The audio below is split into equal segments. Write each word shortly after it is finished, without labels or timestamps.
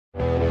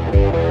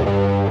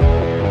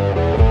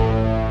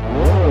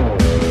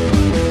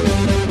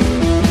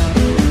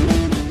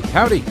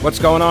Howdy, what's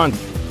going on?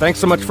 Thanks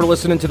so much for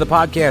listening to the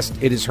podcast.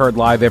 It is heard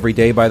live every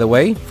day, by the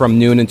way, from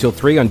noon until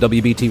 3 on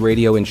WBT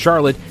Radio in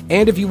Charlotte.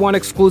 And if you want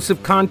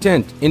exclusive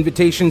content,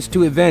 invitations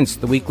to events,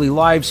 the weekly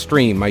live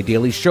stream, my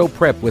daily show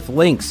prep with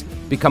links,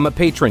 become a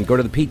patron. Go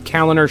to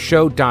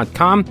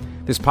thePeteKaliner.show.com.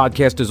 This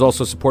podcast is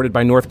also supported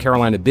by North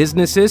Carolina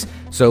businesses,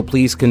 so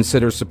please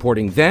consider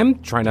supporting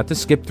them. Try not to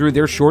skip through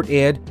their short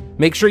ad.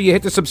 Make sure you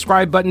hit the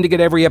subscribe button to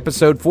get every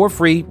episode for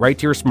free right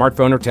to your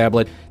smartphone or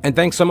tablet. And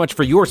thanks so much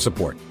for your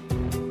support.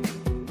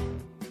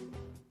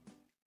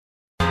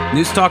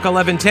 News Talk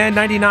 1110,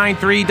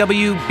 99.3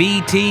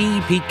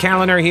 WBT. Pete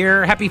Kaliner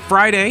here. Happy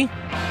Friday,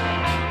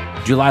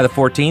 July the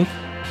 14th.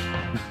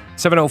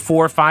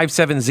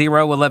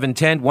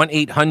 704-570-1110,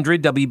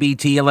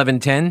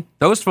 1-800-WBT-1110.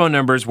 Those phone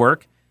numbers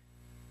work.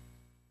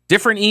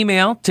 Different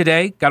email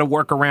today. Got a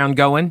workaround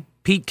going.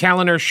 Pete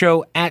Kaliner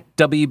Show at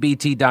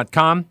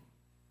WBT.com.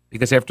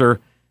 Because after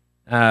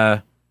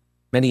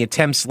many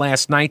attempts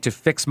last night to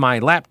fix my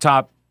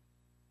laptop,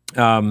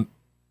 I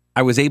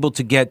was able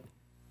to get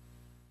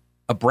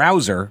a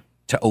browser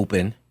to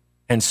open,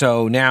 and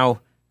so now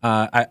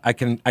I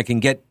can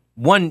get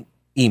one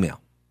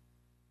email.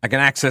 I can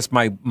access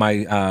my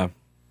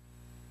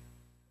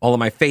all of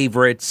my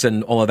favorites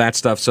and all of that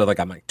stuff. So I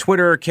got my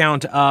Twitter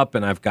account up,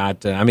 and I've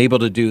got I'm able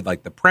to do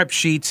like the prep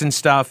sheets and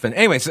stuff. And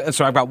anyway,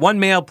 so I've got one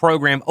mail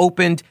program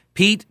opened.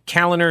 Pete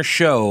Kaliner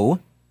Show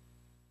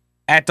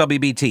at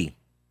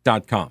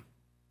WBT.com,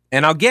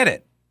 and I'll get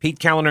it. Pete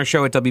Kaliner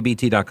Show at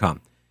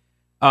WBT.com.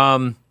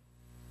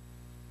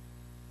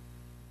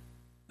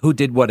 Who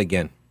did what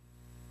again?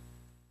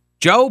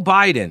 Joe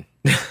Biden.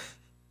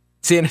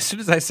 See, and as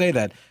soon as I say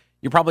that,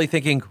 you're probably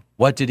thinking,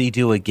 what did he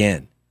do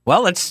again?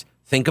 Well, let's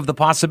think of the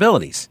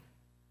possibilities,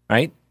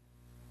 right?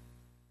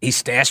 He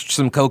stashed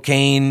some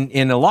cocaine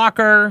in a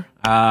locker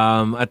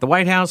at the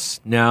White House.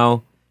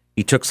 No.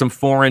 He took some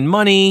foreign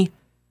money.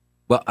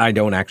 Well, I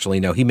don't actually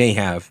know. He may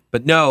have.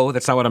 But no,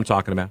 that's not what I'm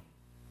talking about.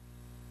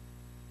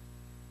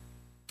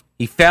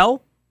 He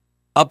fell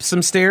up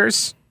some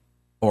stairs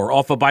or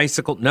off a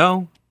bicycle.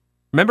 No.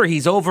 Remember,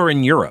 he's over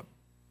in Europe.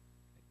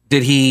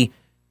 Did he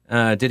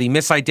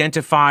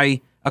misidentify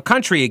a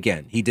country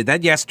again? He did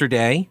that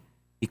yesterday.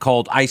 He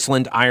called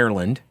Iceland,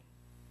 Ireland,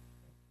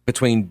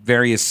 between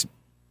various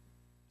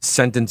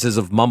sentences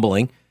of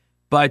mumbling.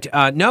 But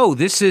no,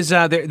 this is,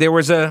 there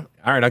was all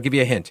right, I'll give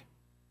you a hint.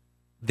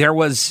 There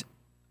was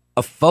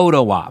a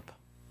photo op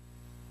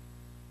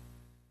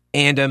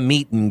and a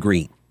meet and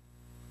greet.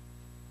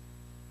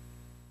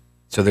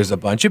 So there's a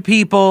bunch of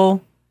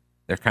people.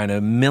 They're kind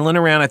of milling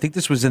around. I think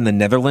this was in the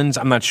Netherlands.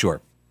 I'm not sure.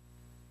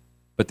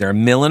 But they're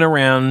milling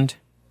around.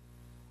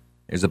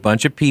 There's a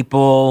bunch of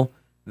people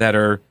that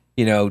are,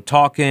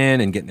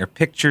 talking and getting their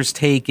pictures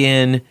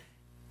taken.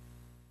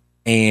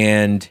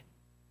 And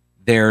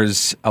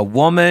there's a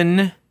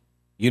woman.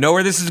 You know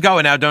where this is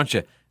going now, don't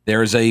you?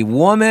 There's a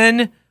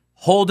woman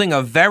holding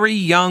a very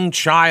young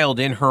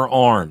child in her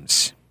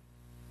arms.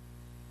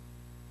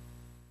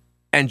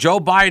 And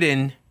Joe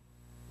Biden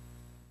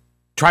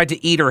tried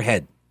to eat her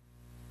head.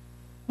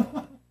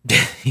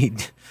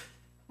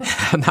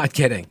 I'm not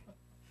kidding.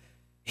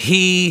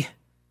 He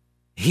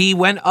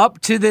went up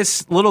to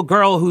this little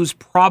girl who's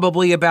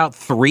probably about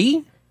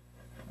 3,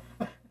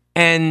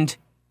 and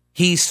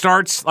he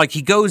starts,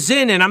 he goes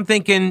in, and I'm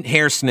thinking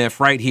hair sniff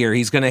right here.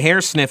 He's going to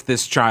hair sniff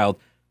this child.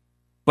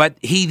 But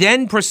he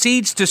then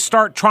proceeds to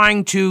start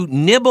trying to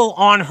nibble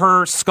on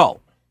her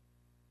skull.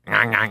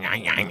 And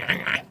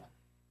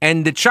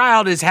the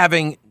child is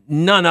having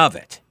none of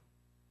it.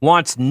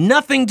 Wants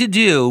nothing to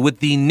do with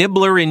the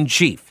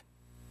Nibbler-in-Chief.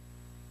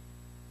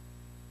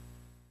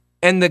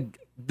 And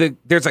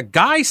there's a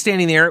guy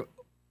standing there.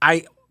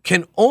 I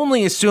can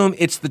only assume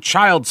it's the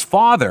child's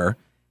father,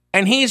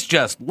 and he's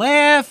just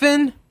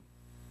laughing.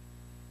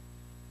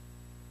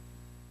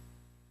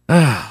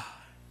 I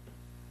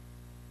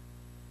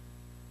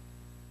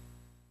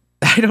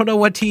don't know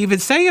what to even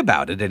say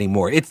about it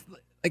anymore. It's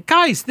like,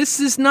 guys,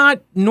 this is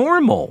not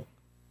normal.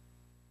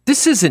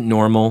 This isn't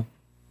normal.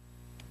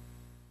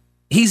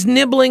 He's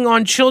nibbling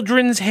on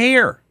children's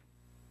hair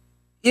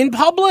in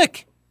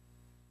public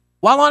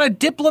while on a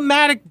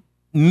diplomatic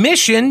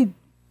mission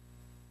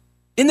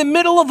in the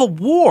middle of a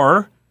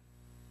war.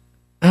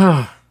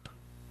 I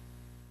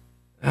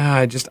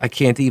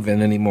can't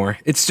even anymore.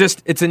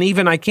 It's an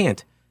even I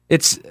can't.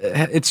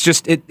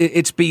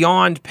 It's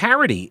beyond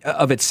parody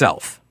of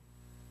itself,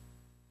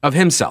 of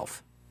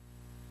himself.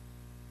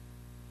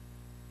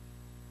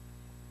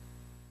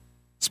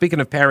 Speaking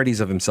of parodies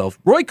of himself,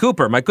 Roy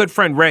Cooper, my good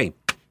friend Ray,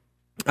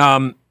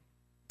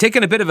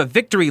 taking a bit of a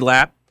victory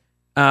lap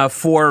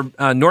for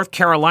North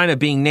Carolina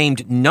being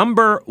named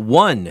number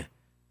one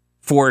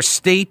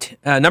state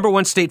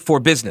for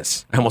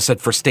business. I almost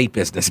said for state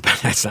business, but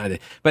that's not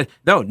it. But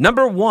no,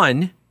 number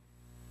one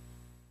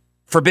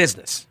for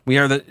business.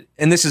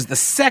 And this is the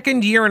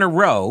second year in a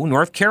row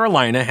North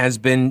Carolina has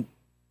been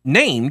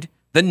named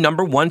the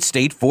number one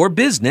state for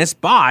business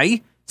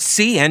by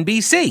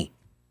CNBC.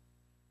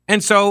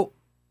 And so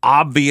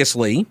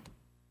obviously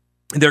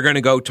they're going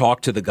to go talk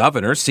to the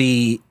governor,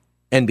 see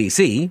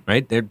NBC,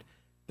 right? They're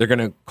going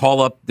to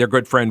call up their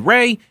good friend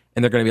Ray,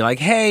 and they're going to be like,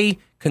 hey,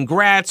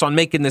 congrats on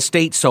making the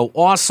state so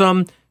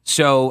awesome.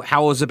 So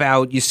how is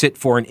about you sit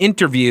for an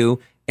interview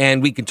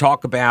and we can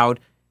talk about,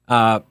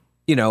 how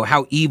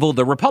evil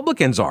the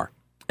Republicans are.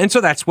 And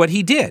so that's what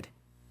he did.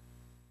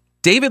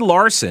 David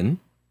Larson,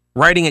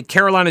 writing at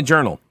Carolina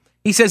Journal,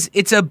 he says,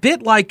 it's a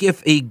bit like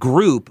if a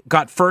group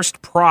got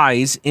first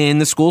prize in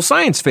the school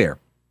science fair,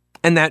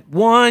 and that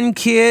one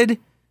kid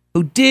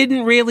who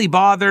didn't really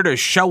bother to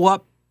show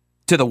up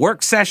to the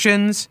work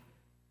sessions,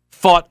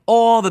 fought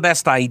all the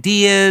best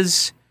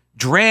ideas,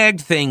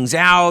 dragged things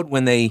out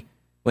when they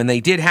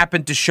did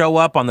happen to show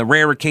up on the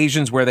rare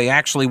occasions where they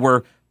actually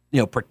were,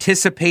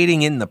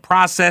 participating in the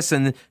process,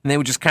 and they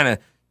would just kind of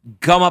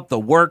gum up the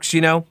works,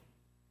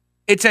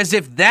 It's as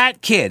if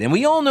that kid, and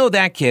we all know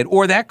that kid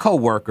or that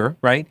coworker,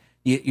 right?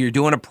 You're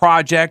doing a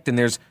project, and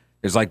there's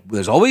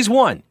always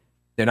one.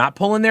 They're not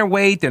pulling their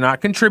weight, they're not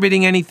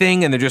contributing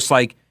anything, and they're just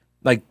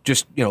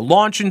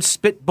launching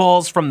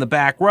spitballs from the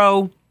back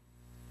row.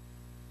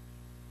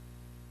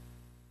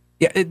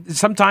 Yeah,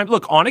 sometimes,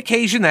 look, on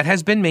occasion, that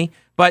has been me,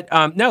 but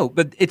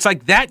it's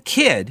like that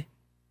kid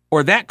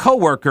or that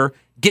coworker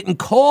getting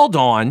called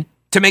on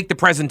to make the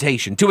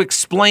presentation, to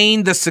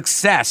explain the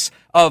success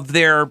of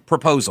their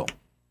proposal.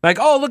 Like,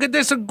 oh, look at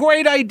this, a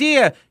great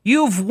idea.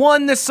 You've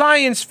won the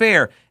science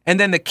fair. And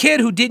then the kid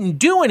who didn't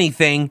do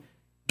anything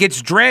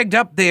gets dragged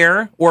up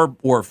there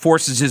or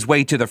forces his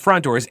way to the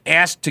front or is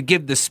asked to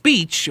give the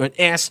speech and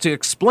asked to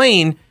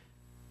explain,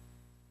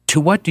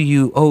 to what do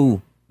you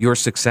owe your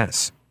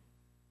success?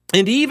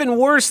 And even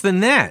worse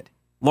than that,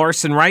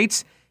 Larson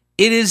writes,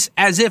 it is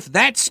as if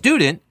that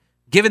student,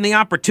 given the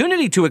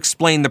opportunity to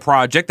explain the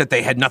project that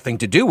they had nothing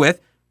to do with,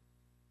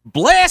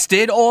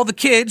 blasted all the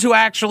kids who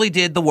actually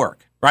did the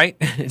work, right?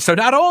 So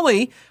not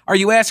only are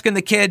you asking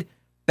the kid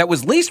that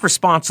was least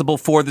responsible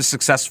for the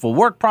successful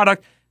work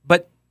product,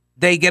 but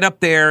they get up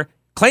there,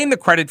 claim the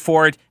credit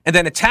for it, and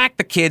then attack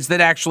the kids that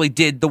actually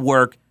did the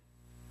work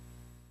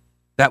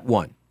that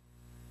won.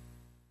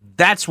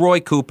 That's Roy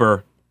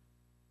Cooper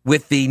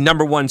with the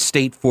 #1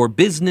 state for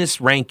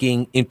business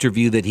ranking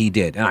interview that he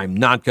did. And I'm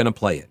not going to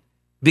play it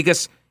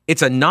because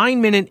it's a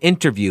 9-minute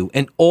interview,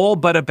 and all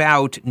but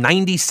about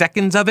 90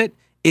 seconds of it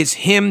is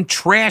him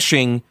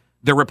trashing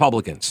the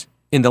Republicans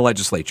in the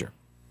legislature,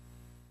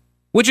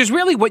 which is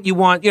really what you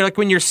want. Like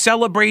when you're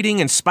celebrating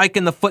and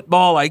spiking the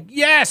football, like,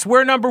 yes,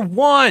 we're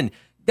 #1.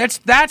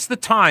 That's the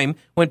time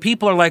when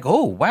people are like,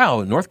 oh,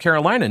 wow, North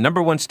Carolina,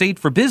 #1 state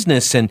for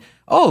business. And,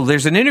 oh,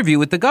 there's an interview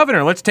with the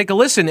governor. Let's take a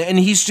listen. And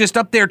he's just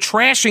up there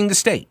trashing the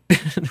state,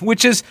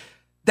 which is,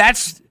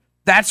 that's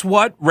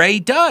what Ray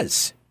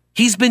does.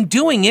 He's been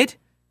doing it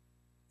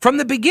from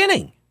the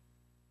beginning,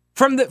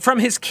 from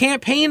his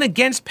campaign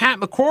against Pat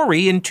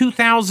McCrory in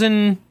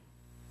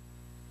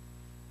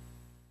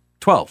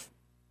 2012,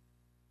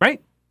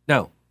 right?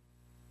 No.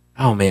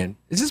 Oh, man.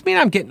 Does this mean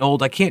I'm getting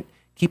old? I can't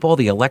keep all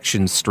the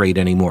elections straight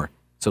anymore.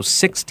 So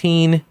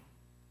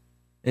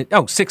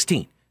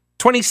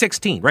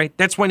 2016, right?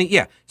 That's when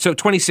so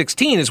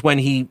 2016 is when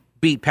he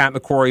beat Pat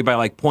McCrory by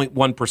like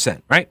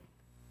 0.1%, right?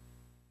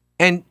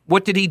 And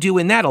what did he do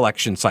in that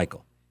election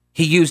cycle?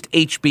 He used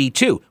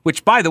HB2,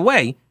 which, by the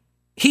way,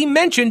 he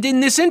mentioned in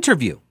this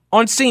interview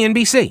on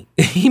CNBC.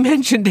 He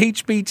mentioned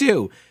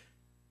HB2.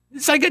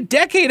 It's like a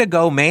decade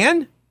ago,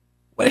 man.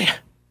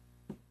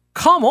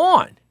 Come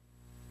on.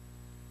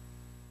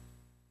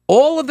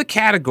 All of the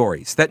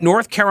categories that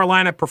North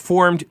Carolina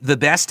performed the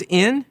best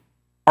in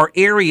are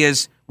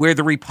areas where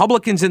the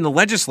Republicans in the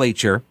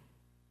legislature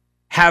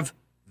have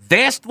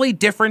vastly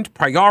different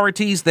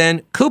priorities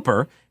than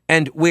Cooper,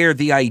 and where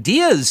the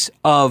ideas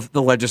of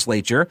the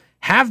legislature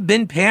have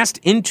been passed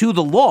into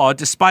the law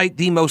despite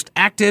the most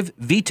active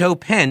veto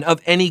pen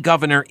of any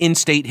governor in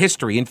state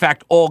history. In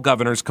fact, all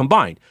governors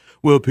combined.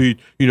 Well, Pete,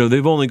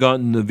 they've only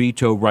gotten the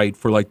veto right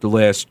for like the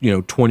last,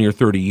 20 or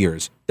 30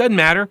 years. Doesn't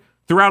matter.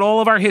 Throughout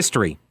all of our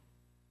history,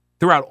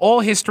 throughout all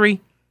history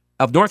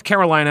of North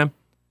Carolina,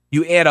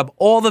 you add up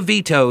all the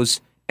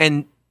vetoes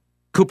and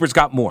Cooper's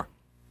got more.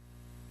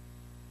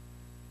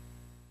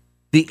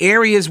 The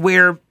areas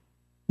where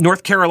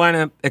North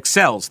Carolina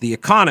excels, the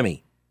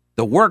economy,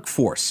 the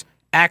workforce,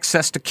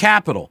 access to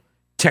capital,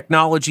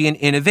 technology and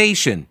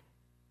innovation,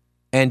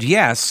 and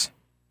yes,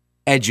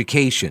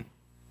 education.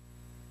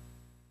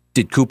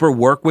 Did Cooper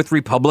work with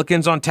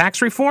Republicans on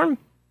tax reform?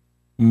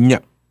 No.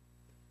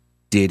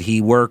 Did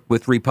he work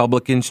with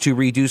Republicans to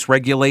reduce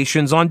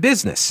regulations on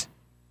business?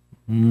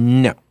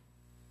 No.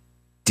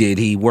 Did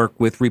he work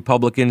with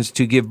Republicans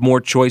to give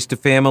more choice to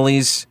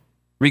families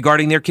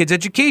regarding their kids'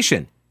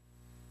 education?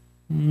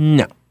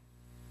 No.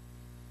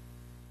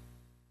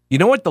 You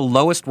know what the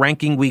lowest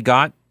ranking we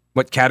got?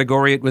 What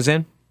category it was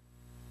in?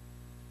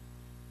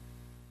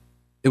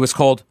 It was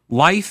called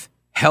Life,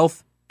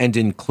 Health, and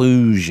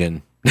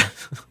Inclusion.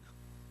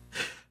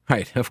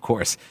 Right, of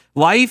course.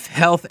 Life,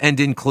 health, and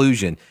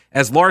inclusion.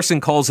 As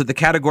Larson calls it, the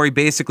category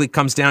basically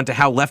comes down to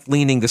how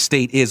left-leaning the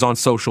state is on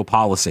social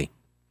policy.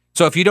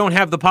 So if you don't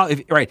have the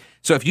policies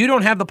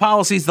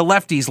the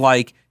lefties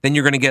like, then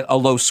you're going to get a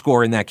low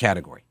score in that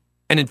category.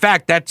 And in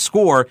fact, that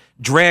score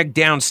dragged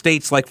down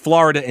states like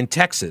Florida and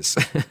Texas.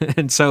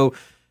 And so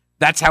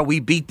that's how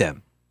we beat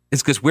them.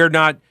 It's because we're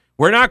not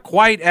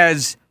quite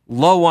as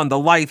low on the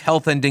life,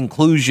 health, and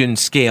inclusion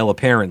scale,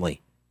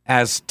 apparently,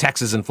 as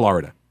Texas and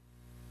Florida.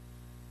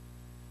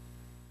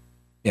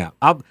 Yeah.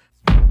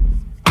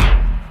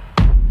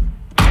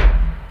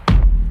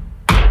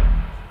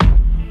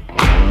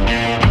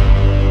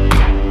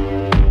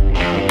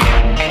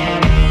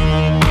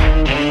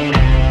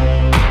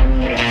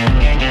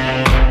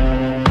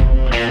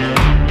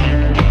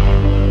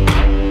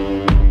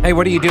 Hey,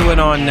 what are you doing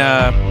on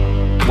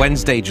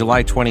Wednesday,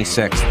 July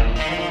 26th?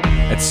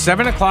 At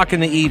 7 o'clock in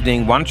the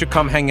evening, why don't you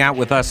come hang out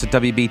with us at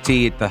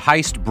WBT at the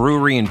Heist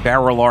Brewery and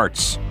Barrel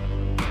Arts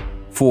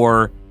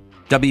for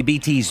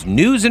WBT's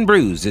News and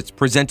Brews. It's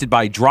presented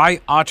by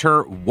Dry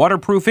Otter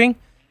Waterproofing,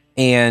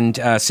 and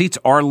seats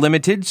are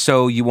limited,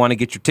 so you want to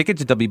get your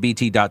tickets at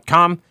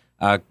WBT.com.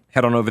 Head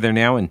on over there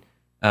now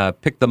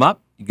and pick them up.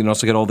 You can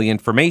also get all the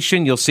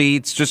information. You'll see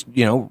it's just,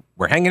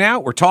 we're hanging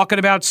out, we're talking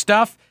about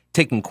stuff,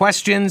 taking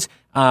questions.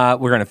 We're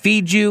going to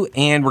feed you,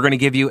 and we're going to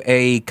give you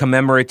a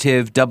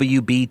commemorative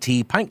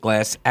WBT pint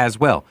glass as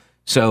well.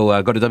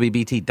 So go to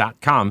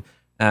WBT.com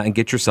and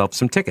get yourself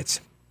some tickets.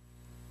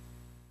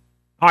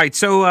 All right,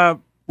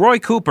 so Roy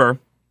Cooper,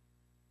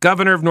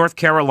 governor of North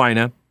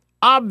Carolina,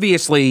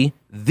 obviously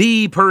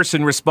the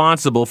person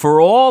responsible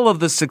for all of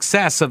the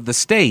success of the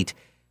state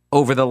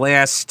over the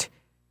last,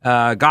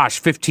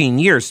 15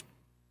 years,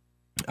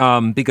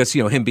 because,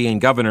 him being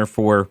governor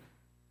for,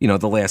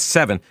 the last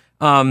 7.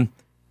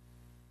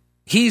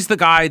 He's the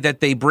guy that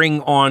they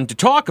bring on to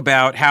talk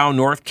about how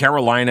North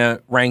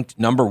Carolina ranked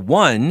number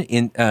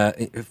 1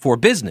 for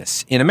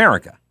business in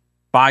America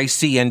by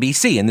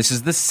CNBC. And this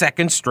is the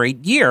second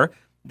straight year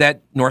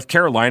that North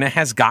Carolina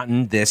has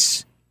gotten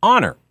this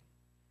honor.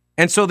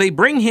 And so they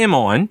bring him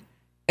on,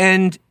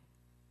 and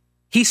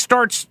he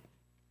starts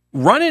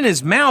running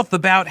his mouth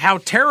about how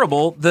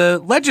terrible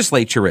the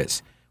legislature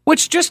is,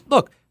 which just,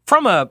 look,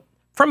 from a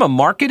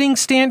marketing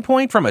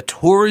standpoint, from a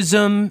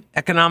tourism,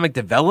 economic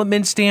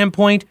development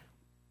standpoint,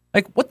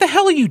 like, what the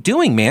hell are you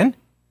doing, man?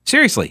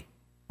 Seriously,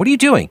 what are you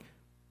doing?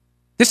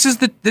 This is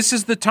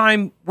the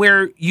time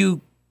where you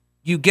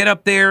get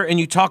up there and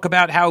you talk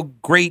about how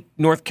great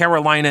North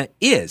Carolina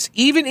is,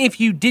 even if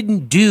you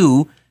didn't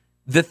do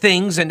the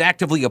things and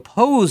actively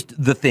opposed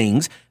the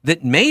things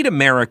that made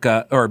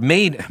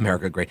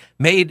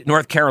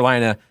North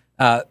Carolina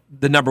the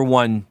number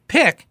 1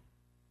 pick.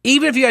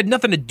 Even if you had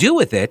nothing to do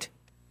with it,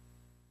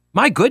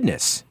 my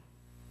goodness,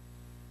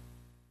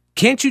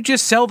 can't you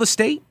just sell the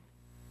state?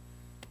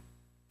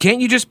 Can't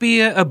you just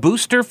be a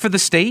booster for the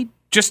state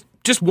just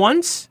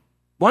once,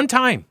 one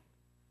time?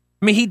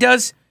 I mean, he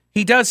does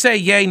say,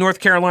 "Yay, North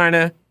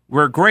Carolina,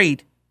 we're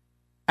great."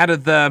 Out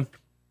of the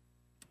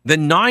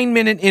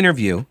 9-minute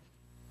interview,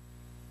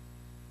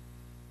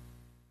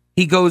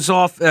 he goes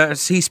off.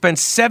 He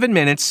spends 7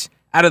 minutes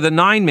out of the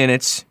 9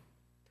 minutes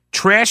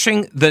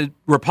trashing the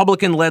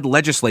Republican-led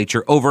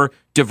legislature over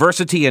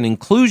diversity and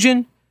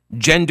inclusion,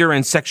 gender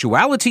and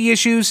sexuality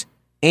issues,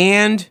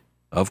 and,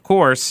 of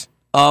course,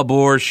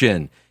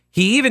 abortion.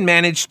 He even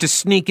managed to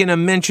sneak in a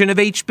mention of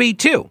HB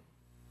 2.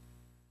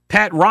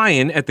 Pat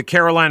Ryan at the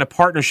Carolina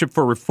Partnership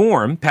for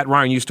Reform. Pat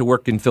Ryan used to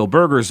work in Phil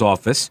Berger's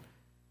office,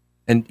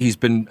 and he's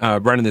been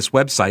running this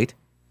website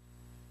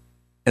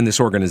and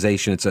this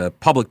organization. It's a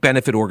public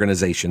benefit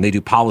organization. They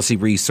do policy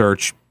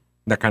research,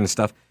 that kind of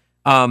stuff.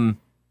 But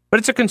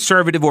it's a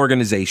conservative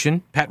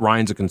organization. Pat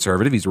Ryan's a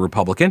conservative. He's a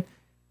Republican.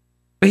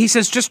 But he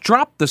says, just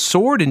drop the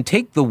sword and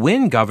take the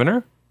win,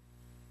 Governor.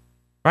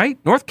 Right?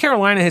 North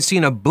Carolina has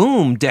seen a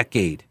boom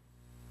decade.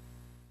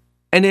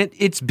 And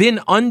it's been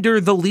under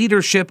the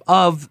leadership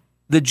of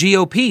the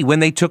GOP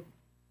when they took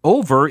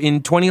over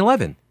in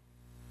 2011.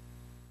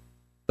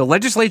 The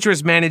legislature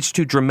has managed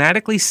to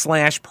dramatically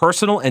slash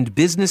personal and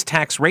business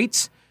tax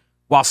rates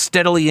while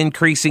steadily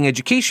increasing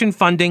education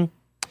funding.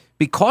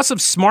 Because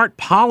of smart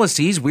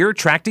policies, we're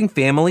attracting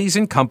families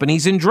and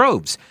companies in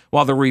droves.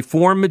 While the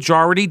reform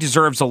majority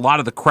deserves a lot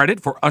of the credit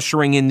for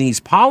ushering in these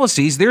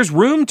policies, there's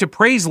room to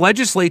praise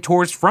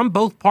legislators from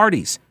both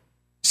parties.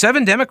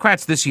 7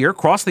 Democrats this year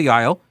crossed the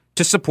aisle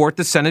to support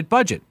the Senate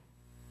budget.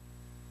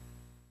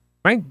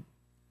 Right?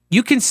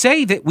 You can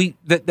say that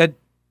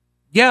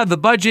the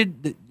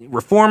budget the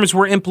reforms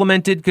were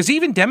implemented, because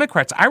even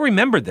Democrats, I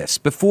remember this,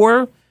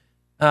 before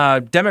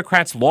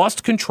Democrats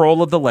lost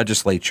control of the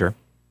legislature,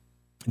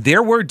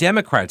 there were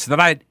Democrats that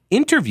I had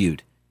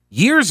interviewed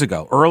years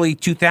ago, early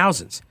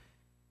 2000s,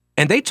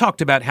 and they talked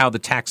about how the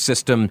tax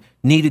system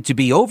needed to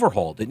be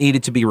overhauled. It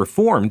needed to be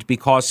reformed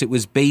because it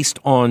was based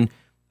on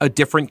a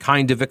different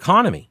kind of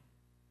economy,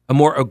 a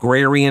more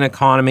agrarian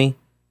economy,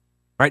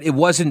 right? It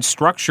wasn't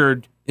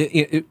structured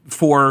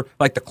for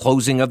like the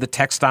closing of the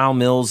textile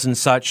mills and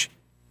such.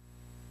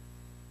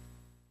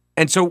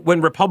 And so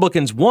when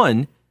Republicans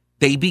won,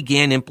 they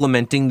began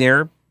implementing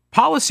their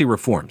policy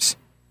reforms.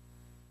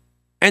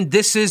 And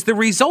this is the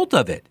result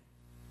of it,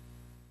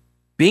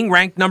 being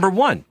ranked number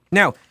 1.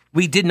 Now,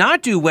 we did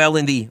not do well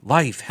in the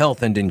life,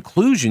 health, and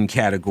inclusion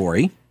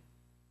category.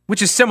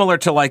 which is similar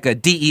to like a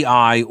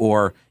DEI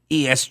or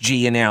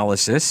ESG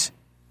analysis.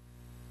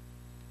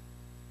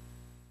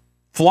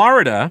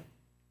 Florida,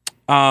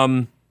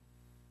 the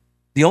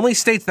only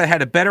states that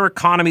had a better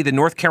economy than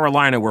North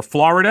Carolina were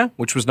Florida,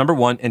 which was number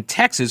 1, and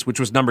Texas, which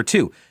was number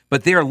 2.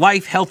 But their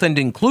life, health, and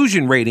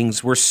inclusion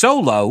ratings were so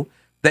low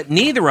that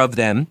neither of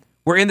them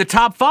were in the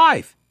top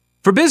 5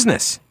 for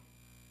business.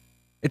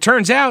 It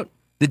turns out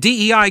the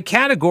DEI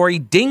category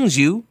dings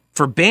you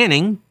for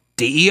banning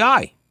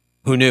DEI.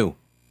 Who knew?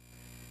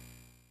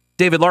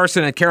 David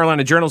Larson at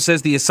Carolina Journal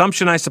says the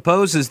assumption, I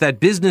suppose, is that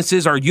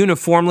businesses are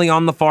uniformly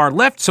on the far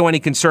left, so any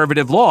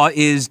conservative law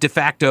is de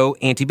facto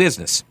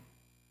anti-business.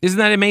 Isn't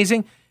that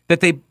amazing? That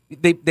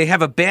they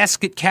have a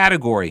basket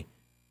category,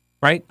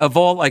 right? Of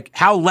all, like,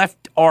 how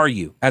left are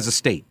you as a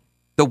state?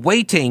 The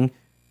weighting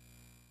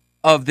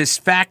of this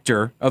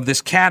factor, of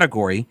this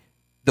category,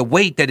 the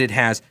weight that it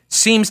has,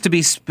 seems to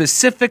be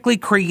specifically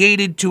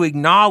created to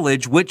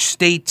acknowledge which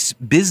states'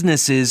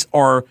 businesses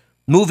are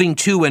moving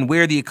to and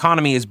where the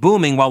economy is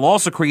booming, while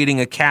also creating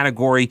a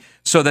category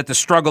so that the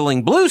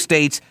struggling blue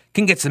states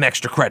can get some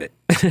extra credit,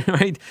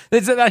 right?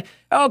 It's like,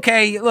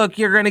 okay, look,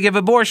 you're going to give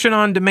abortion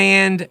on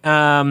demand,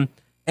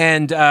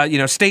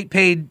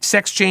 state-paid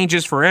sex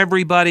changes for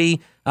everybody,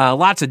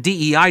 lots of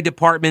DEI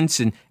departments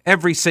in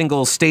every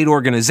single state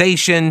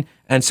organization,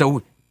 and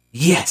so,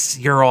 yes,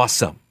 you're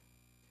awesome.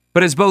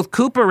 But as both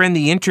Cooper and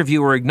the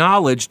interviewer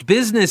acknowledged,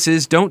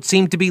 businesses don't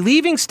seem to be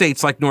leaving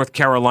states like North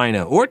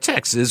Carolina or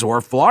Texas or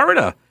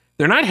Florida.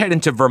 They're not heading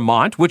to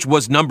Vermont, which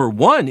was number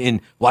 1 in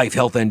life,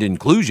 health, and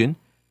inclusion,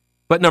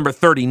 but number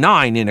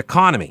 39 in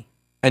economy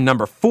and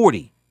number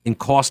 40 in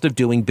cost of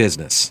doing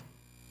business.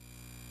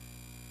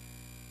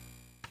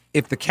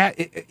 If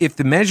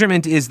the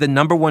measurement is the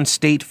number 1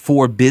 state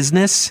for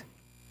business,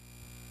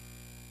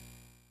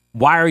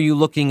 why are you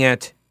looking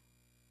at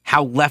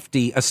how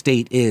lefty a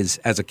state is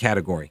as a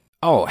category?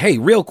 Oh, hey,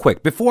 real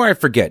quick, before I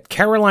forget,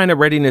 Carolina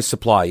Readiness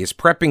Supply is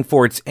prepping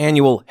for its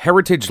annual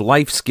Heritage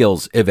Life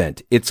Skills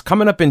event. It's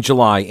coming up in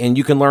July, and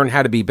you can learn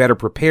how to be better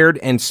prepared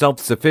and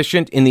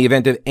self-sufficient in the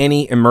event of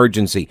any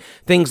emergency.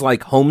 Things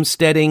like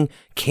homesteading,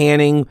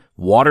 canning,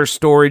 water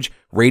storage,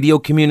 radio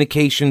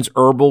communications,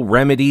 herbal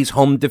remedies,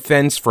 home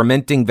defense,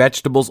 fermenting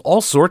vegetables,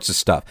 all sorts of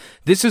stuff.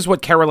 This is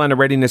what Carolina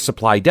Readiness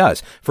Supply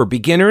does. For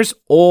beginners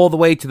all the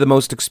way to the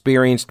most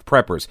experienced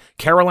preppers,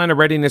 Carolina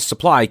Readiness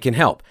Supply can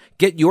help.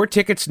 Get your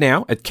tickets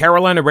now at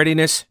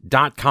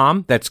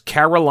carolinareadiness.com. That's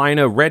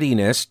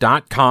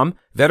carolinareadiness.com.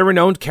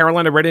 Veteran-owned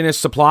Carolina Readiness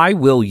Supply.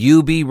 Will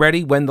you be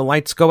ready when the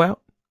lights go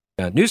out?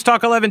 News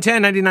Talk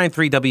 1110,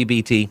 99.3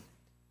 WBT.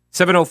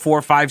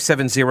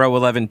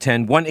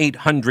 704-570-1110,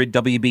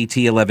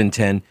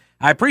 1-800-WBT-1110.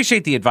 I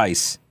appreciate the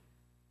advice.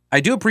 I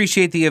do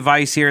appreciate the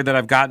advice here that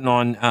I've gotten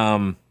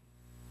on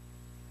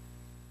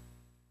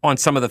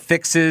some of the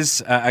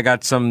fixes. I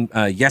got some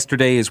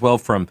yesterday as well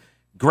from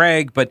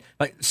Greg. But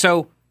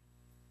so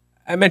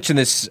I mentioned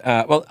this.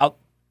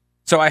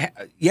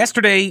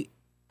 Yesterday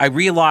I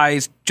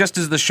realized just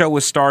as the show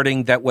was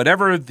starting that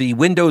whatever the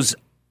Windows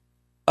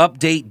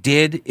update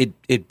did,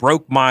 it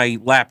broke my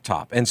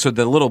laptop, and so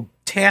the little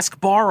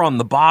taskbar on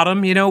the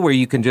bottom, where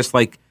you can just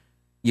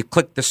you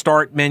click the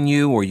start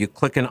menu or you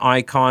click an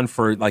icon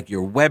for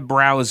your web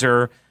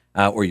browser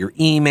or your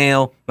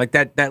email,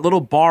 that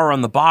little bar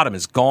on the bottom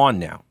is gone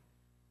now.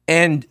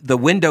 And the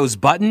Windows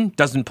button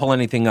doesn't pull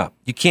anything up.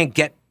 You can't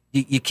get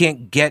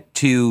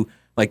to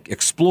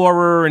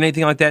Explorer or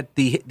anything like that.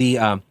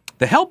 The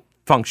help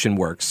function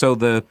works. So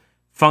the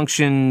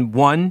function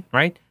 1,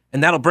 right?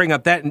 And that'll bring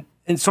up that.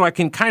 And so I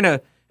can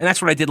and that's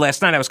what I did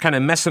last night. I was kind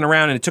of messing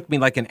around, and it took me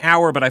an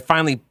hour, but I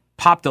finally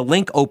popped a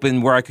link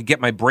open where I could get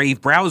my Brave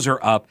browser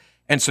up.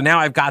 And so now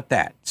I've got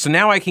that. So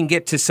now I can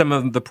get to some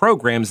of the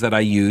programs that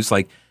I use,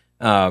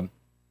 to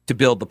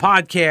build the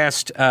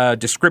podcast,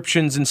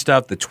 descriptions and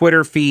stuff, the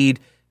Twitter feed,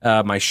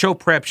 my show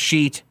prep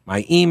sheet,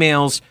 my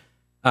emails,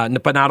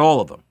 but not all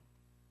of them,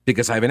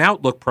 because I have an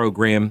Outlook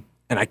program,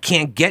 and I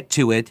can't get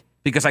to it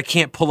because I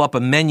can't pull up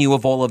a menu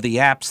of all of the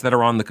apps that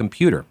are on the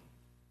computer.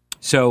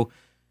 So,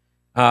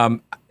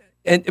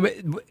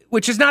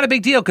 which is not a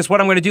big deal, because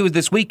what I'm going to do is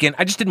this weekend,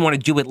 I just didn't want to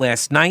do it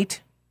last night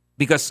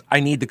because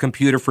I need the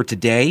computer for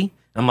today.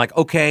 I'm like,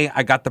 okay,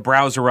 I got the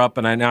browser up,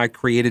 and I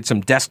created some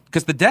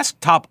because the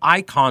desktop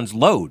icons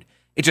load.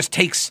 It just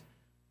takes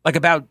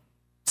about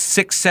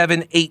 6,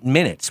 7, 8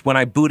 minutes. When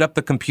I boot up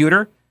the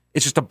computer,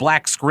 it's just a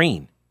black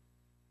screen.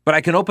 But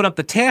I can open up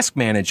the task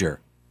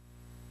manager,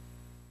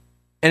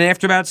 and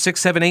after about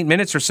 6, 7, 8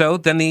 minutes or so,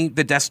 then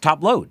the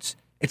desktop loads.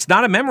 It's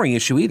not a memory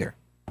issue either.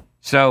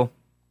 So,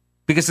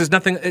 because there's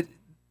nothing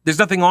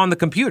on the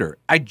computer.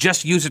 I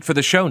just use it for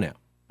the show now.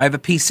 I have a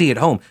PC at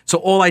home. So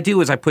all I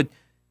do is I put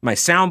my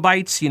sound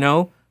bites,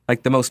 the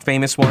most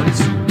famous ones,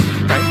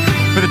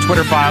 right? For the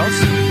Twitter files,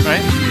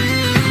 right?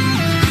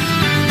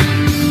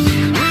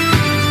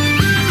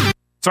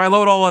 So I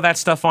load all of that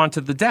stuff onto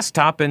the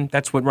desktop, and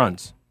that's what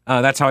runs.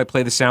 That's how I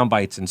play the sound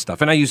bites and stuff.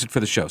 And I use it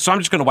for the show. So I'm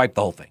just going to wipe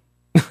the whole thing.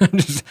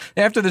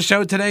 After the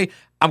show today,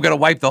 I'm going to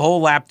wipe the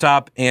whole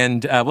laptop,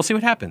 and we'll see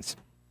what happens.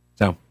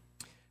 So,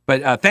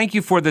 But thank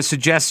you for the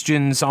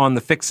suggestions on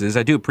the fixes.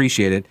 I do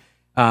appreciate it.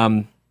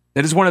 That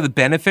is one of the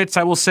benefits,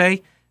 I will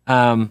say,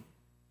 of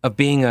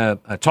being a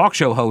talk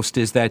show host,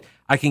 is that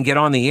I can get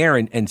on the air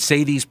and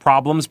say these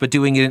problems, but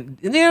doing it,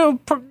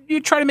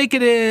 you try to make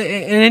it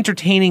an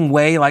entertaining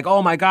way, like,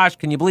 oh my gosh,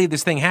 can you believe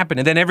this thing happened?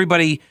 And then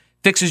everybody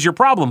fixes your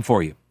problem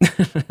for you.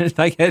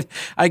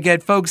 I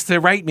get folks to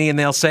write me and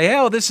they'll say,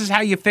 oh, this is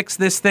how you fix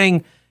this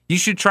thing. You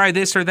should try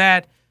this or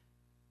that.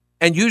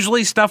 And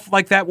usually stuff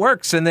like that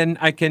works. And then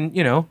I can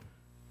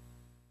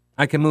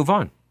move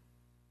on.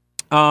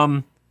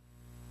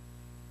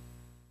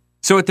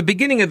 So at the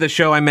beginning of the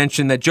show, I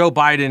mentioned that Joe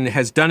Biden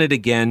has done it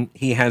again.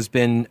 He has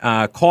been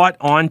caught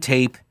on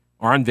tape,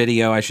 or on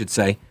video, I should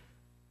say,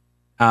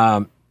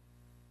 trying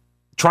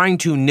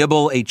to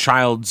nibble a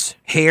child's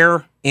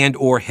hair and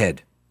or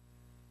head.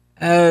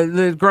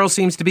 The girl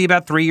seems to be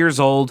about 3 years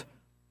old,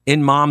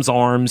 in mom's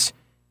arms.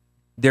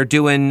 They're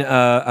doing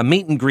a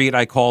meet and greet,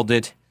 I called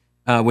it,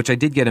 which I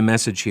did get a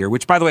message here,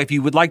 which, by the way, if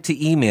you would like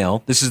to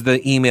email, this is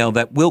the email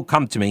that will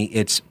come to me.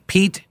 It's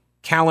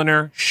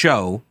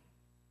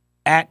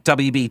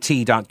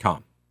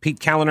PeteCallender@WBT.com.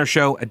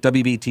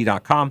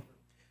 PeteCallender@WBT.com.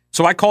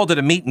 So I called it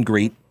a meet and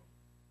greet,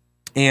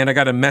 and I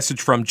got a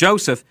message from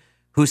Joseph,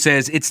 who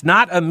says, it's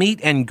not a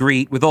meet and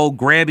greet with old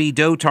grabby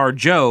dotard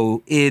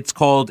Joe. It's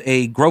called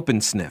a grope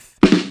and sniff.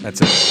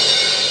 That's it.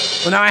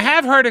 Well, now I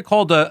have heard it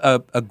called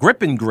a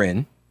grip and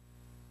grin,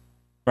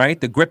 right?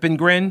 The grip and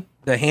grin,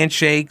 the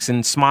handshakes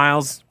and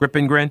smiles, grip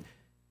and grin.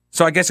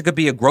 So I guess it could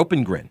be a grope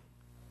and grin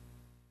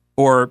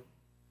or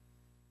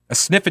a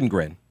sniff and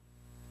grin,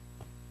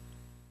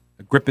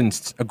 a grip and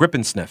sniff, a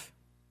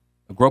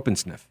grope and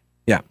sniff.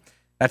 Yeah,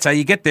 that's how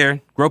you get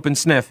there. Grope and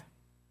sniff.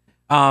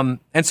 And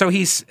so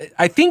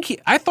I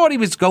thought he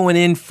was going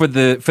in for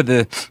the,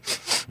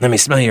 let me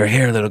smell your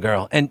hair, little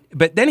girl.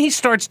 But then he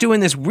starts doing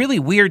this really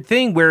weird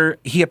thing where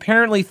he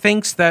apparently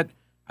thinks that,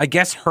 I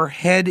guess, her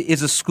head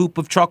is a scoop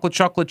of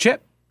chocolate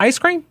chip ice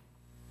cream.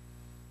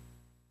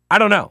 I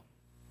don't know.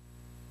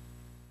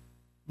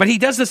 But he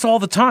does this all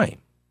the time.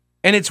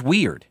 And it's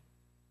weird.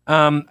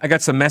 I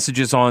got some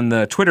messages on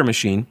the Twitter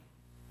machine.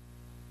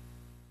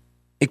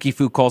 Icky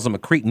Fu calls him a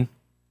cretin.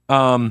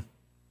 And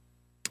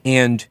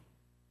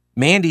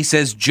Mandy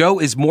says Joe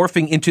is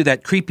morphing into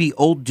that creepy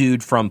old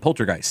dude from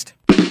Poltergeist.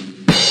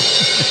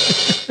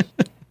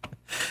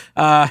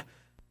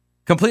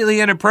 Completely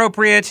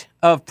inappropriate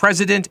of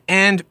president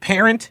and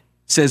parent,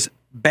 says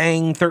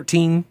Bang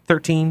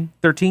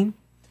 131313.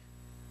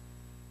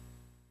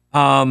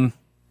 Oh,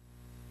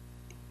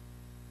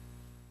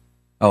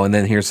 and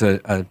then here's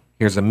a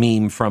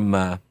meme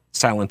from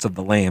Silence of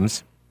the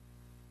Lambs,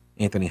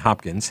 Anthony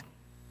Hopkins.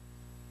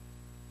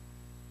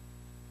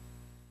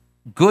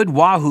 Good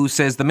Wahoo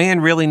says the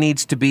man really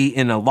needs to be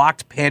in a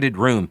locked, padded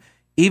room.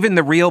 Even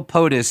the real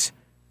POTUS,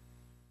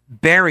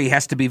 Barry,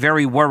 has to be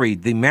very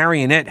worried. The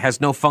marionette has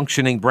no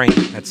functioning brain.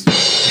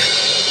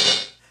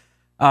 That's,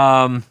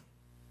 yeah.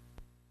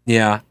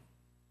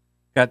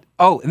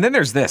 And then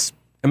there's this.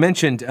 I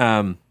mentioned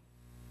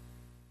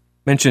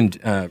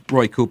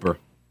Roy Cooper. We're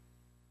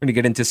going to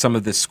get into some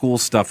of this school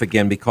stuff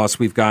again because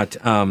we've got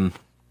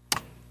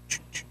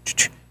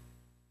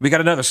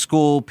another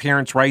school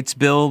parents' rights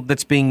bill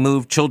that's being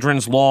moved,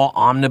 children's law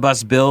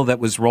omnibus bill that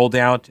was rolled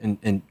out,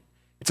 and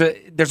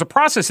there's a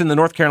process in the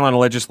North Carolina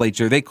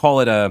legislature. They call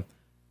it I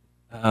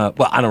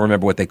don't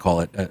remember what they call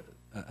it,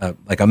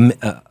 like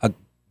a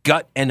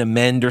gut and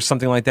amend or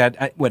something like that.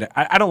 I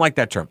don't like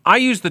that term. I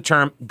use the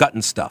term gut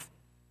and stuff.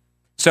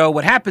 So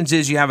what happens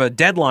is you have a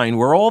deadline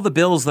where all the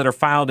bills that are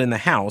filed in the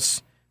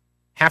House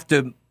have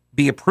to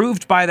be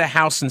approved by the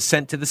House and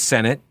sent to the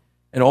Senate,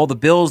 and all the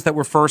bills that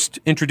were first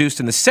introduced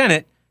in the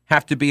Senate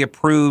have to be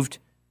approved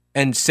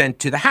and sent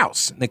to the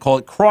House. And they call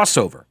it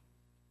crossover.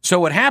 So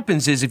what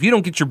happens is if you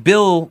don't get your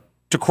bill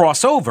to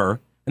cross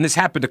over, and this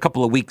happened a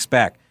couple of weeks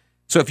back,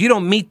 so if you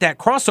don't meet that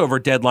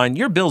crossover deadline,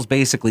 your bill's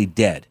basically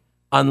dead.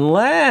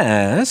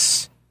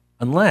 Unless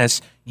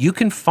you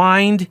can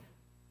find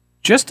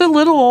just a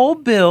little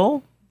old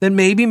bill that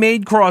maybe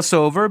made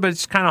crossover, but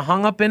it's kind of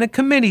hung up in a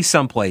committee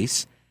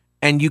someplace,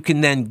 and you can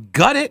then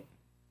gut it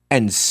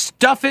and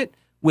stuff it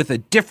with a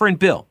different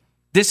bill.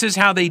 This is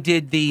how they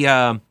did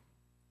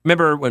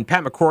remember when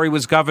Pat McCrory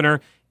was governor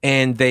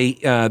and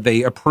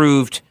they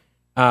approved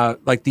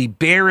like the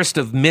barest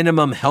of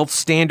minimum health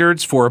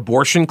standards for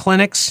abortion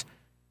clinics,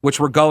 which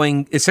were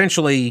going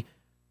essentially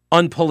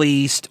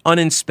unpoliced,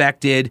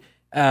 uninspected.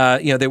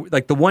 They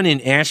like the one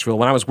in Asheville.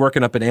 When I was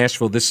working up in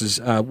Asheville, this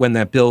is when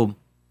that bill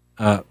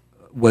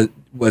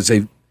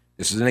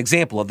this is an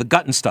example of the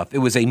gut and stuff. It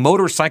was a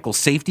motorcycle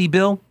safety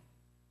bill,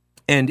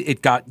 and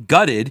it got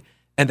gutted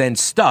and then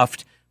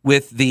stuffed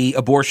with the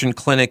abortion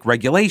clinic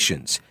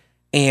regulations.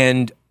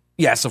 And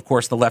yes, of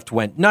course, the left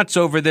went nuts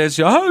over this.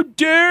 How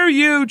dare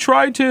you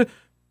try to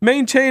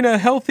maintain a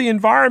healthy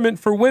environment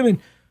for women?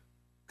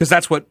 Because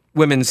that's what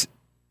women's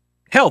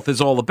health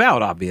is all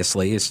about,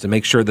 obviously, is to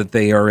make sure that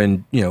they are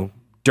in,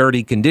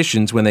 dirty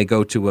conditions when they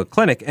go to a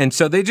clinic. And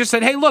so they just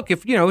said, hey, look,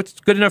 if, it's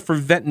good enough for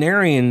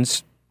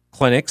veterinarians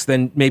clinics,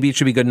 then maybe it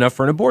should be good enough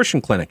for an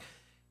abortion clinic.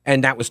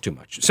 And that was too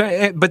much.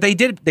 So, but they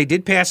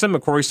did pass him.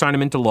 McCrory signed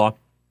him into law,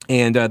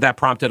 and that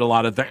prompted a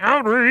lot of the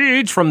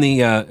outrage from the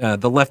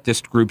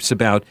leftist groups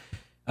about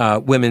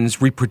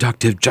women's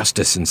reproductive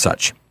justice and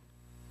such.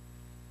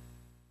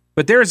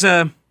 But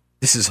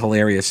this is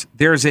hilarious.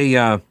 There's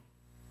a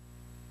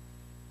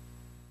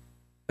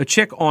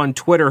chick on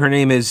Twitter. Her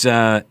name is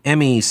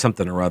Emmy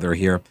something or other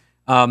here.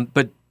 And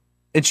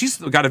she's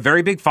got a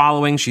very big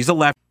following. She's a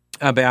left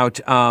about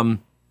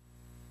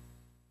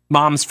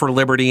Moms for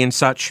Liberty and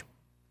such.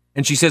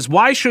 And she says,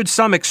 why should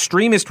some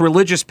extremist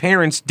religious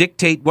parents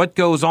dictate what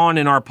goes on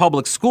in our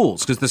public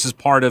schools? Because this is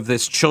part of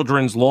this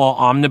children's law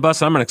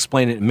omnibus. I'm going to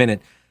explain it in a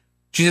minute.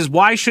 She says,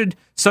 why should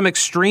some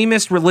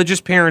extremist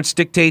religious parents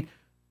dictate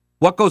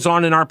what goes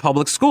on in our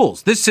public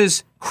schools? This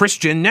is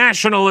Christian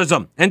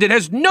nationalism, and it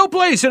has no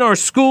place in our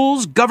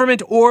schools,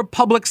 government, or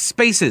public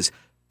spaces.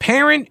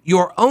 Parent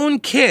your own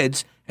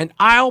kids, and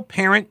I'll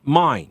parent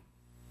mine.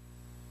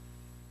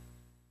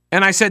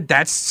 And I said,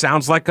 that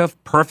sounds like a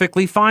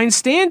perfectly fine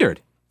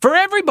standard for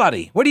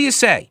everybody. What do you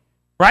say?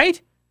 Right?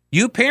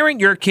 You parent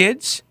your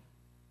kids,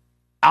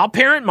 I'll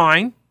parent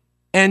mine,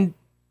 and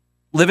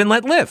live and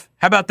let live.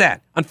 How about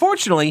that?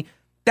 Unfortunately,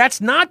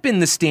 that's not been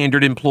the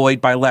standard employed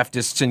by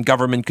leftists in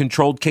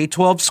government-controlled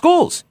K-12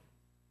 schools,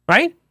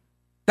 right?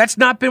 That's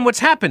not been what's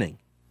happening.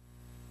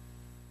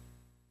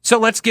 So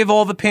let's give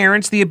all the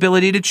parents the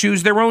ability to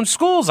choose their own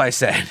schools, I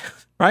said,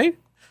 right?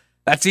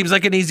 That seems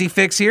like an easy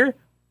fix here.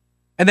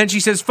 And then she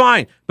says,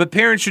 fine, but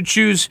parents should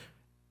choose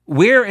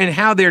where and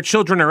how their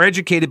children are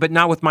educated, but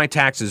not with my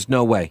taxes.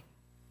 No way.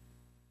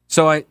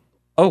 So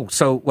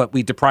what,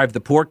 we deprive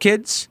the poor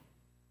kids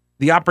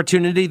the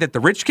opportunity that the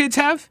rich kids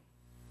have?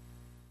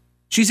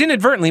 She's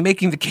inadvertently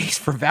making the case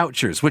for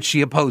vouchers, which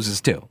she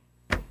opposes to.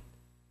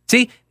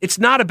 See, it's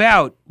not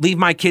about leave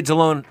my kids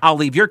alone, I'll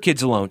leave your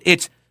kids alone.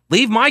 It's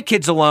leave my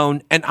kids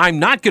alone, and I'm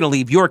not going to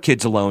leave your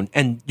kids alone,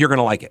 and you're going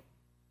to like it.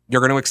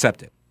 You're going to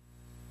accept it.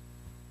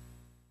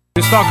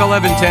 Just talk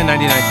 1110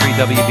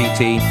 99.3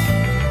 WBT.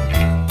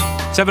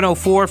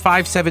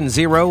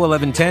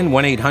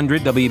 704-570-1110,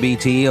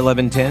 1-800-WBT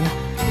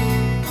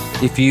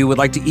 1110. If you would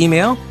like to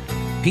email,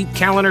 Pete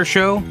Kaliner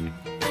Show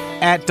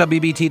at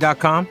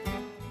WBT.com.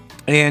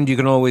 And you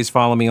can always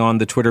follow me on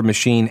the Twitter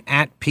machine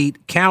at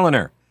Pete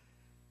Kaliner.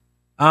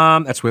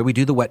 That's where we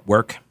do the wet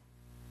work.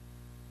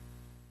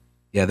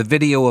 Yeah, the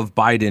video of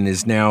Biden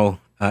is now,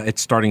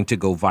 it's starting to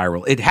go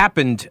viral. It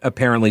happened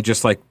apparently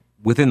just like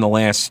within the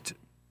last,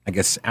 I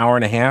guess, hour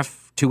and a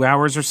half, 2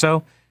 hours or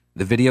so.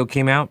 The video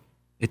came out.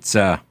 It's,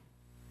 I've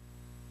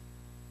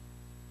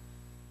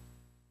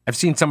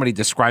seen somebody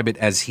describe it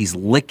as he's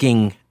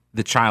licking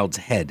the child's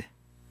head.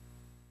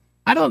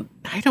 I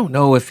don't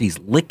know if he's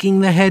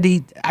licking the head.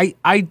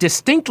 I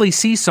distinctly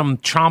see some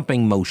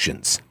chomping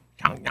motions.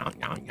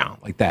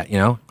 Like that, you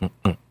know?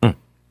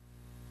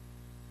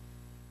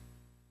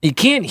 You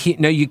can't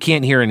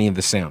hear any of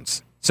the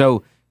sounds.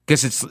 So,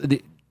 because it's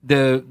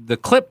the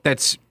clip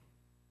that's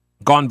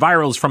gone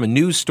viral is from a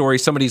news story.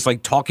 Somebody's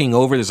like talking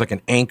over. There's like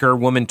an anchor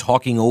woman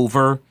talking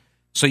over.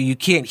 So you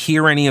can't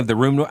hear any of the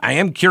room. I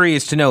am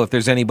curious to know if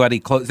there's anybody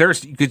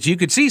close. You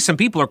could see some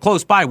people are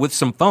close by with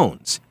some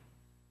phones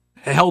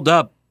held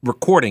up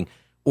recording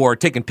or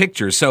taking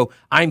pictures. So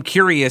I'm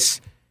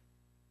curious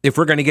if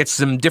we're going to get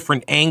some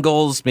different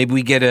angles. Maybe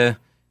we get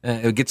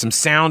get some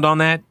sound on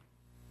that.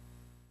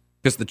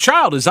 Because the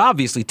child is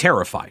obviously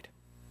terrified.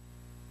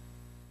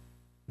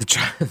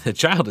 The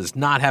child is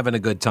not having a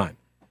good time.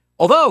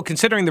 Although,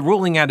 considering the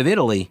ruling out of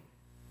Italy,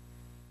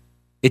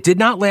 it did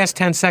not last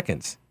 10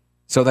 seconds.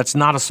 So that's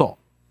not assault.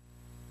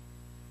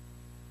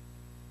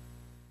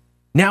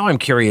 Now I'm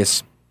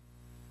curious,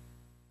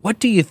 what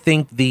do you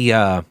think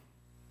the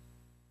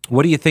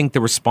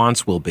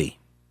response will be?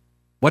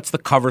 What's the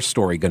cover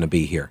story going to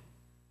be here?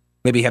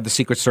 Maybe have the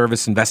Secret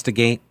Service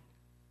investigate,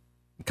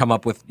 come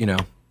up with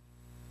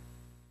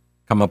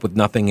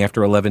nothing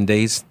after 11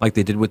 days, like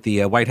they did with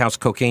the White House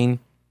cocaine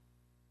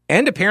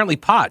and apparently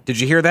pot.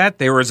 Did you hear that?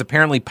 There was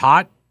apparently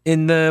pot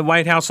in the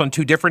White House on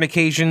 2 different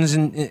occasions,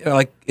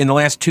 like in the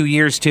last 2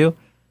 years too.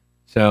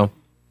 So,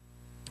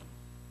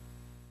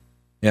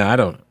 yeah, I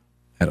don't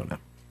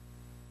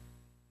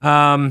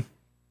know.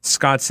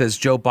 Scott says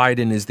Joe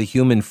Biden is the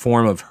human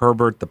form of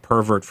Herbert the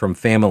pervert from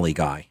Family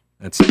Guy.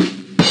 That's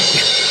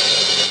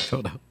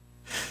hold on.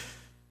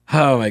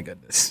 Oh my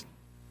goodness.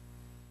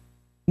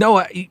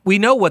 No, we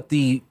know what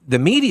the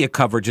media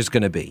coverage is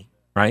going to be,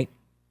 right?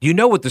 You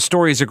know what the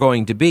stories are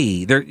going to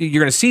be. You're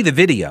going to see the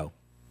video,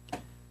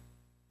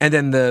 and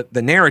then the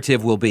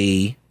narrative will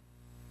be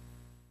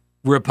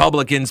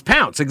Republicans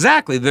pounce.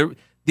 Exactly.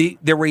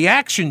 The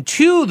reaction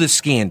to the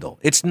scandal.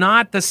 It's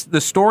not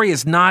the story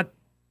is not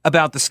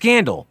about the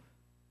scandal.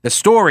 The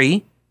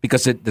story,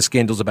 because the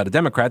scandal's about a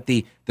Democrat,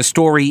 the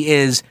story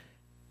is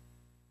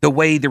the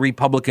way the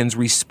Republicans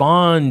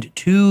respond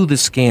to the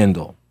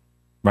scandal,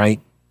 right?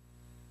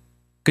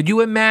 Could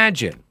you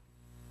imagine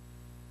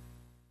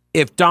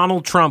if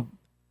Donald Trump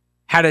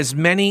had as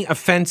many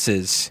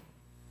offenses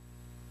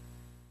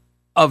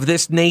of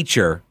this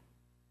nature,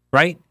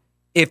 right?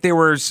 if there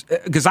was,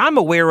 because I'm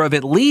aware of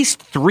at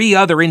least 3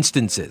 other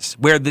instances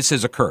where this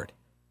has occurred,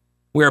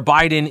 where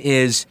Biden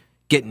is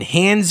getting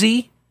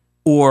handsy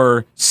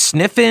or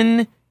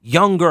sniffing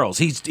young girls.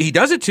 He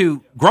does it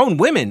to grown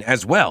women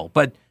as well,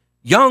 but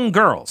young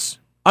girls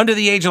under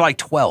the age of like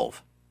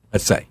 12,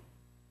 let's say.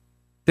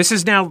 This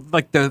is now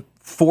like the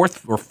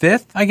 4th or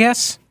 5th, I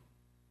guess.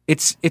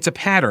 It's a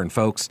pattern,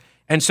 folks.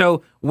 And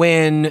so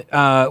when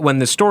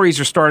the stories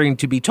are starting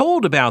to be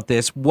told about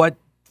this, what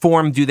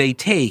form do they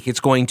take? It's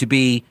going to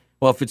be,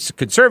 well, if it's a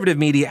conservative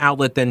media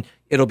outlet, then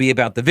it'll be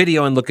about the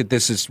video and look at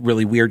this as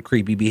really weird,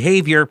 creepy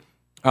behavior.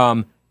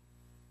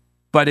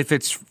 But if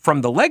it's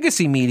from the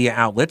legacy media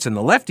outlets and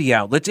the lefty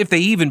outlets, if they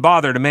even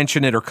bother to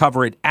mention it or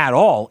cover it at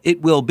all,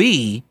 it will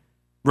be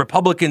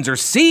Republicans are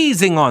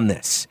seizing on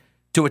this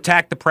to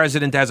attack the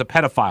president as a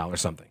pedophile or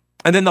something.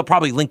 And then they'll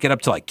probably link it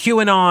up to like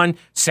QAnon,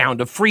 Sound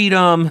of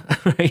Freedom,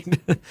 right?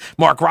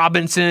 Mark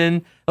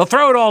Robinson. They'll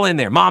throw it all in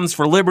there. Moms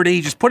for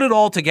Liberty. Just put it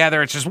all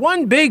together. It's just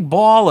one big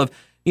ball of,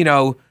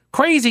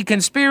 crazy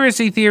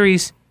conspiracy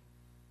theories.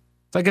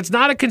 It's like, it's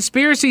not a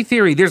conspiracy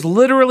theory. There's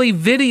literally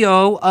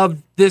video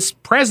of this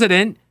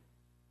president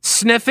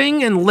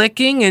sniffing and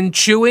licking and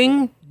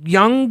chewing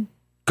young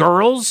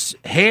girls'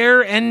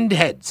 hair and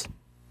heads.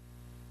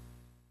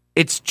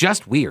 It's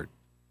just weird.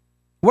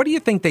 What do you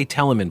think they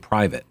tell him in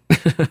private?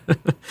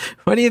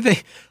 What do you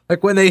think?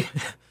 Like when they...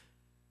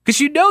 Because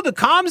the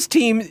comms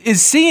team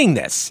is seeing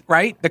this,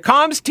 right? The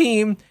comms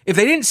team, if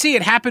they didn't see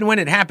it happen when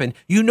it happened,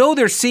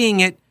 they're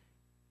seeing it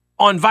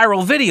on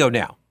viral video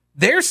now.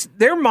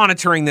 They're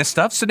monitoring this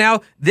stuff, so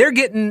now they're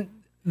getting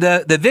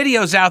the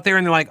videos out there,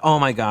 and they're like, oh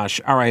my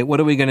gosh, all right, what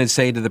are we going to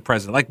say to the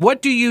president? Like,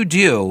 what do you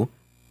do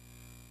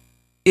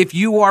if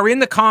you are in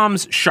the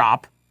comms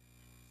shop,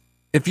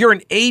 if you're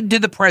an aide to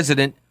the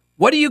president,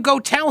 what do you go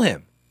tell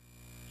him?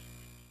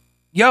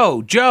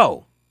 Yo,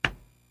 Joe,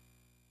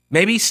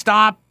 maybe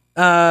stop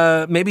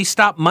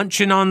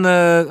munching on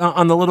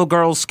the little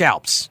girl's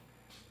scalps.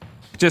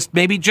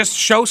 Just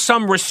show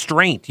some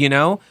restraint,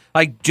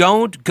 Like,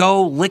 don't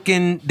go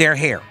licking their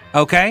hair,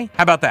 okay?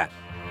 How about that?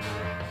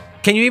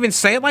 Can you even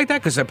say it like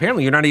that? Because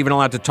apparently you're not even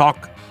allowed to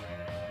talk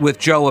with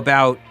Joe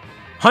about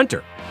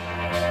Hunter.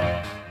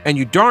 And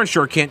you darn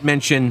sure can't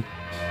mention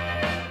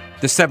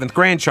the 7th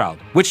grandchild,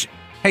 which,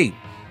 hey,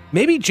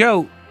 maybe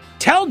tell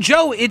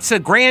Joe it's a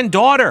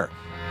granddaughter.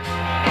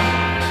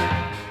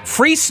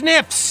 Free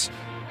sniffs.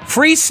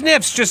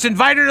 Just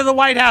invite her to the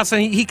White House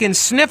and he can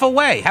sniff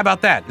away. How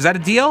about that? Is that a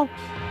deal?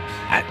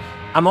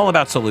 I'm all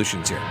about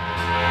solutions here.